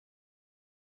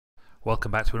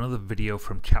Welcome back to another video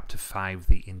from Chapter 5,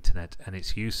 the Internet and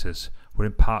its Uses. We're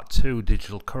in Part 2,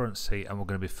 Digital Currency, and we're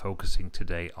going to be focusing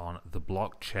today on the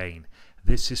blockchain.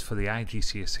 This is for the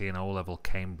IGCSE and O-Level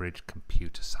Cambridge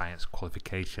Computer Science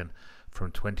qualification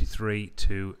from 23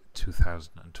 to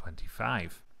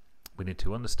 2025. We need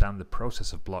to understand the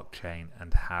process of blockchain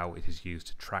and how it is used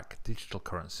to track digital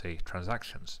currency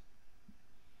transactions.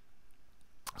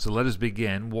 So let us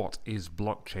begin. What is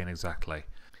blockchain exactly?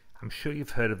 I'm sure you've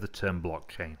heard of the term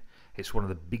blockchain. It's one of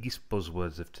the biggest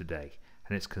buzzwords of today,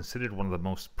 and it's considered one of the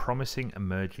most promising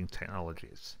emerging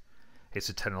technologies. It's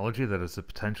a technology that has the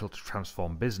potential to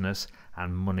transform business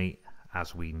and money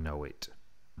as we know it.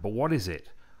 But what is it?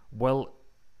 Well,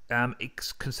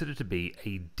 it's considered to be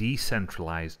a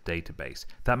decentralized database.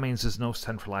 That means there's no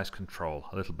centralized control,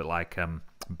 a little bit like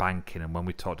banking and when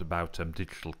we talked about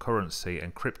digital currency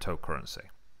and cryptocurrency.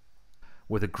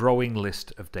 With a growing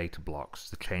list of data blocks,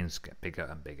 the chains get bigger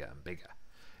and bigger and bigger.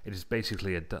 It is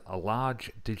basically a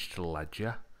large digital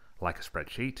ledger, like a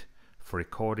spreadsheet, for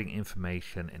recording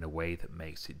information in a way that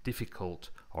makes it difficult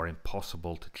or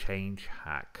impossible to change,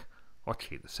 hack, or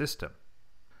cheat the system.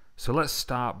 So let's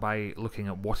start by looking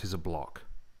at what is a block.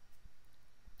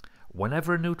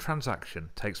 Whenever a new transaction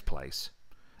takes place,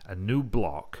 a new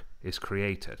block is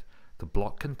created. The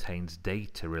block contains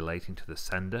data relating to the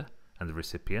sender and the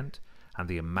recipient, and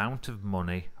the amount of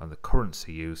money and the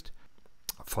currency used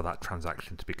for that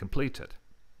transaction to be completed.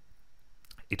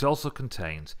 It also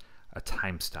contains a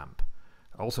timestamp,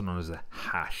 also known as a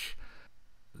hash.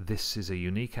 This is a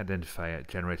unique identifier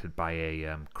generated by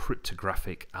a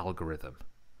cryptographic algorithm,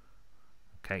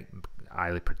 okay,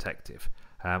 highly protective,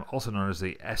 also known as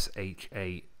the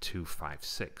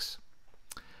SHA-256,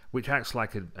 which acts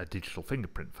like a digital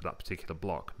fingerprint for that particular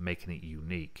block, making it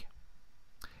unique.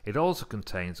 It also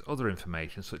contains other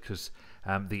information such as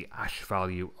the hash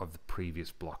value of the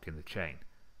previous block in the chain,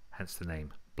 hence the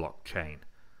name blockchain.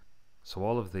 So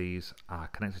all of these are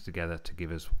connected together to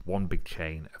give us one big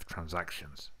chain of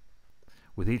transactions,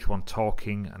 with each one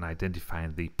talking and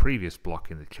identifying the previous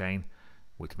block in the chain,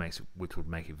 which would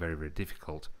make it very, very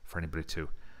difficult for anybody to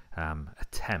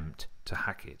attempt to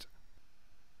hack it.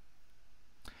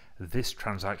 This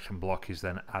transaction block is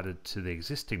then added to the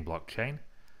existing blockchain,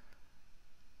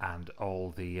 and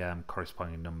all the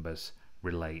corresponding numbers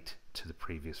relate to the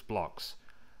previous blocks.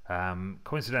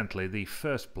 Coincidentally, the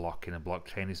first block in a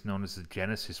blockchain is known as the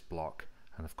Genesis block,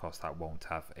 and of course that won't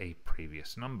have a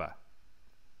previous number.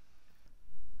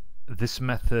 This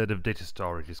method of data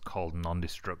storage is called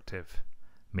non-destructive,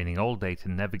 meaning all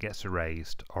data never gets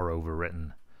erased or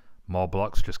overwritten. More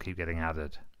blocks just keep getting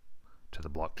added to the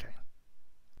blockchain.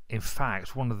 In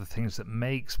fact, one of the things that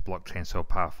makes blockchain so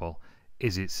powerful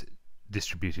is its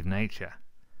distributive nature.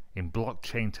 In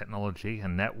blockchain technology, a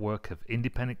network of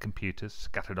independent computers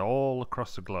scattered all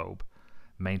across the globe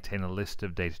maintain a list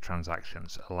of data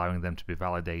transactions, allowing them to be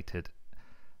validated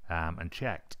and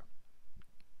checked.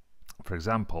 For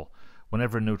example,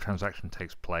 whenever a new transaction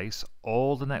takes place,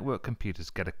 all the network computers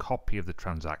get a copy of the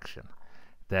transaction.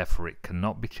 Therefore, it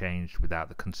cannot be changed without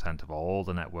the consent of all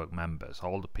the network members,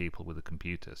 all the people with the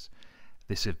computers.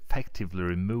 This effectively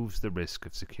removes the risk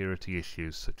of security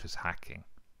issues such as hacking.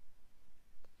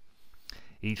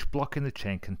 Each block in the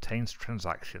chain contains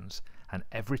transactions, and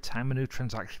every time a new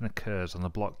transaction occurs on the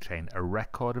blockchain, a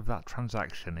record of that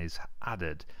transaction is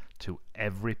added to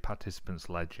every participant's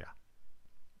ledger.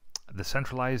 The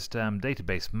centralized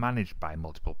database managed by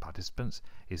multiple participants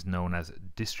is known as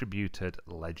Distributed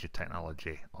Ledger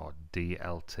Technology, or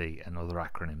DLT, another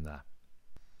acronym there.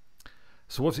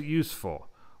 So what's it used for?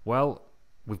 Well,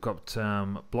 we've got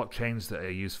blockchains that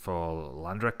are used for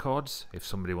land records, if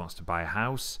somebody wants to buy a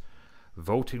house.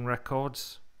 Voting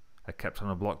records are kept on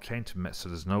a blockchain so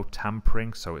there's no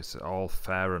tampering, so it's all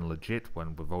fair and legit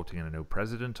when we're voting in a new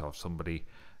president or somebody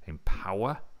in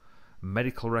power.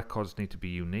 Medical records need to be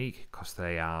unique because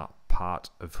they are part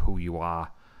of who you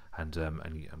are and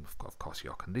of course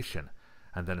your condition.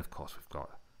 And then of course we've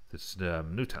got this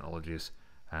new technologies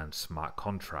and smart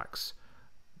contracts.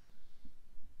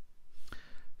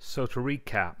 So to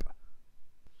recap,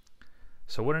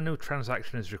 so when a new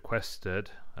transaction is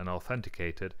requested and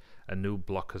authenticated, a new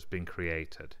block has been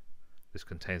created. This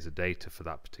contains the data for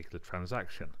that particular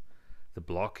transaction. The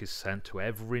block is sent to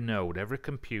every node, every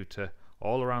computer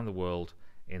all around the world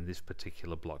in this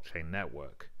particular blockchain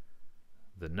network.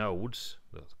 The nodes,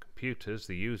 the computers,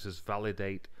 the users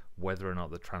validate whether or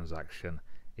not the transaction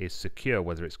is secure,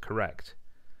 whether it's correct.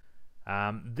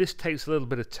 This takes a little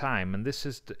bit of time, and this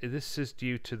is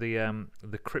due to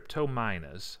the crypto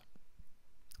miners.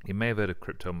 You may have heard of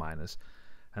crypto miners,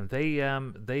 and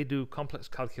they do complex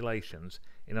calculations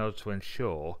in order to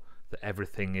ensure that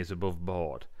everything is above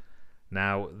board.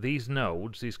 Now, these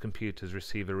nodes, these computers,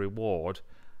 receive a reward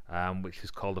which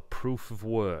is called a proof of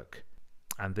work,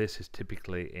 and this is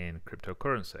typically in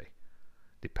cryptocurrency,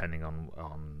 depending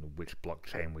on which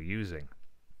blockchain we're using.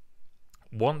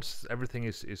 Once everything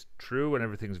is true and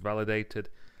everything's validated,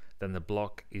 then the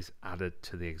block is added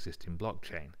to the existing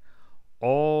blockchain.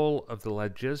 All of the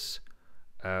ledgers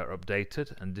are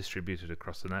updated and distributed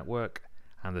across the network,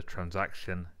 and the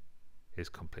transaction is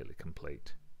completely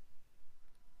complete.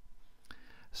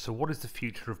 So what is the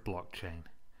future of blockchain?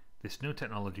 This new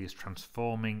technology is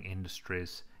transforming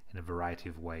industries in a variety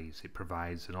of ways. It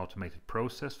provides an automated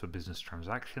process for business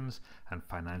transactions and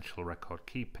financial record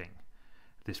keeping.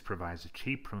 This provides a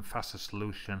cheaper and faster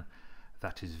solution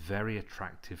that is very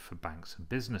attractive for banks and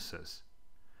businesses.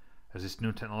 As this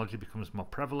new technology becomes more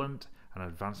prevalent and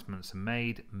advancements are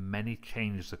made, many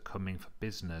changes are coming for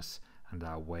business and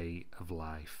our way of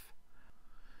life.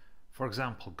 For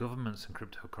example, governments and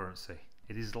cryptocurrency.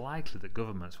 It is likely that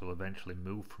governments will eventually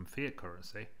move from fiat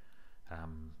currency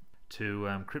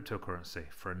to cryptocurrency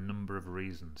for a number of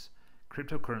reasons.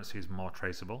 Cryptocurrency is more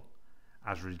traceable,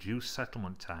 has reduced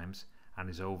settlement times, and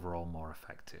is overall more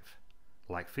effective.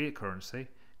 Like fiat currency,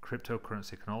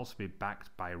 cryptocurrency can also be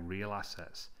backed by real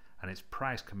assets, and its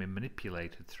price can be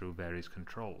manipulated through various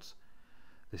controls.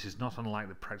 This is not unlike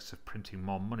the practice of printing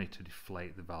more money to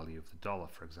deflate the value of the dollar,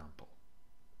 for example.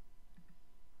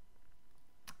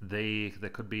 There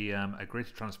could be a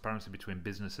greater transparency between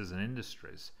businesses and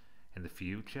industries. In the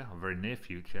future, or very near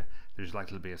future, there is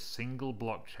likely to be a single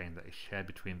blockchain that is shared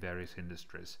between various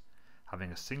industries.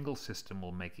 Having a single system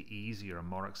will make it easier and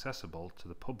more accessible to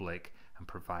the public and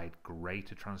provide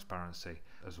greater transparency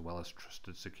as well as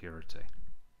trusted security.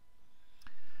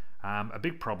 A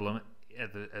big problem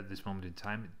at this moment in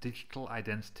time, digital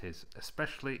identities,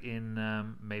 especially in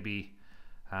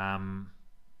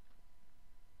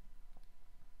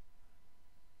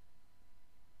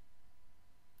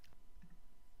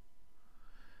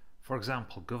for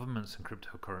example, governments and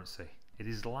cryptocurrency. It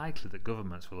is likely that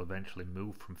governments will eventually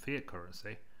move from fiat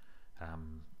currency,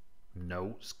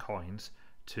 notes, coins,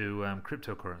 to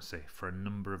cryptocurrency for a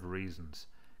number of reasons.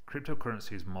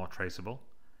 Cryptocurrency is more traceable,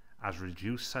 has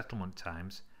reduced settlement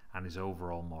times, and is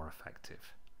overall more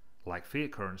effective. Like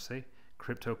fiat currency,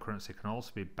 cryptocurrency can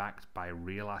also be backed by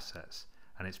real assets,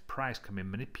 and its price can be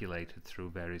manipulated through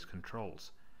various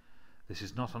controls. This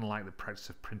is not unlike the practice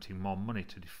of printing more money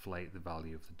to deflate the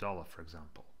value of the dollar, for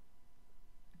example.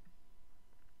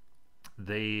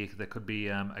 There could be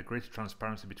a greater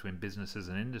transparency between businesses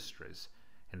and industries.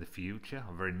 In the future,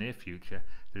 or very near future,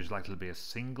 there is likely to be a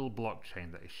single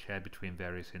blockchain that is shared between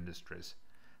various industries.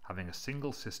 Having a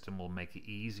single system will make it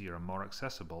easier and more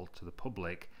accessible to the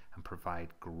public and provide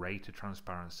greater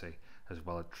transparency as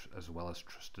well as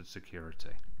trusted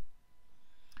security.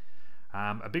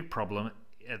 A big problem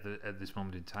at this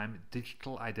moment in time,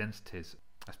 digital identities,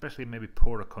 especially in maybe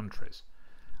poorer countries.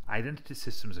 Identity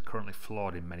systems are currently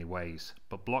flawed in many ways,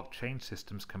 but blockchain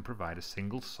systems can provide a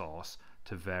single source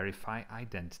to verify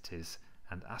identities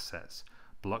and assets.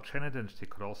 Blockchain identity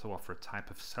could also offer a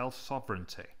type of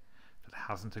self-sovereignty that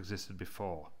hasn't existed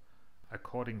before.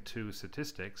 According to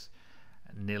statistics,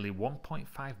 nearly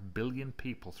 1.5 billion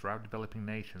people throughout developing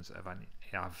nations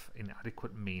have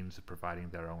inadequate means of providing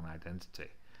their own identity.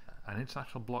 An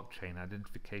international blockchain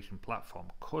identification platform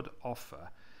could offer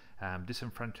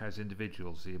disenfranchised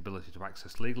individuals the ability to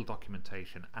access legal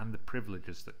documentation and the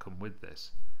privileges that come with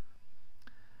this.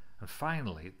 And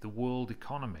finally, the world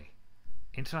economy.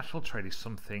 International trade is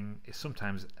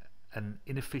sometimes an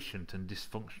inefficient and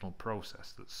dysfunctional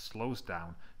process that slows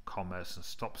down commerce and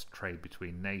stops trade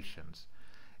between nations.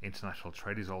 International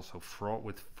trade is also fraught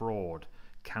with fraud,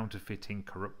 counterfeiting,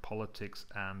 corrupt politics,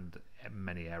 and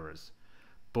many errors.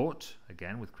 But,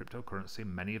 again, with cryptocurrency,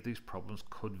 many of these problems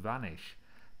could vanish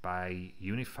by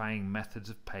unifying methods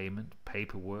of payment,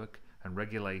 paperwork, and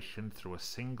regulation through a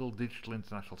single digital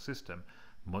international system.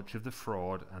 Much of the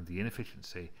fraud and the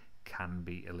inefficiency can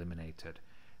be eliminated.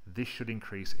 This should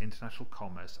increase international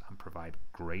commerce and provide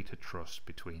greater trust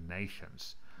between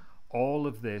nations. All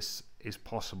of this is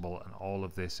possible, and all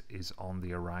of this is on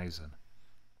the horizon.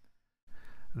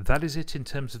 That is it in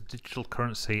terms of digital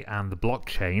currency and the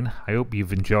blockchain. I hope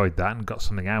you've enjoyed that and got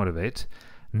something out of it.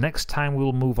 Next time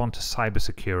we'll move on to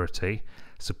cybersecurity,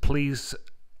 so please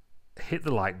hit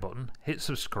the like button, hit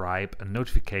subscribe and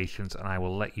notifications, and I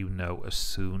will let you know as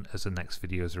soon as the next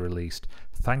video is released.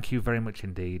 Thank you very much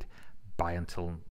indeed. Bye until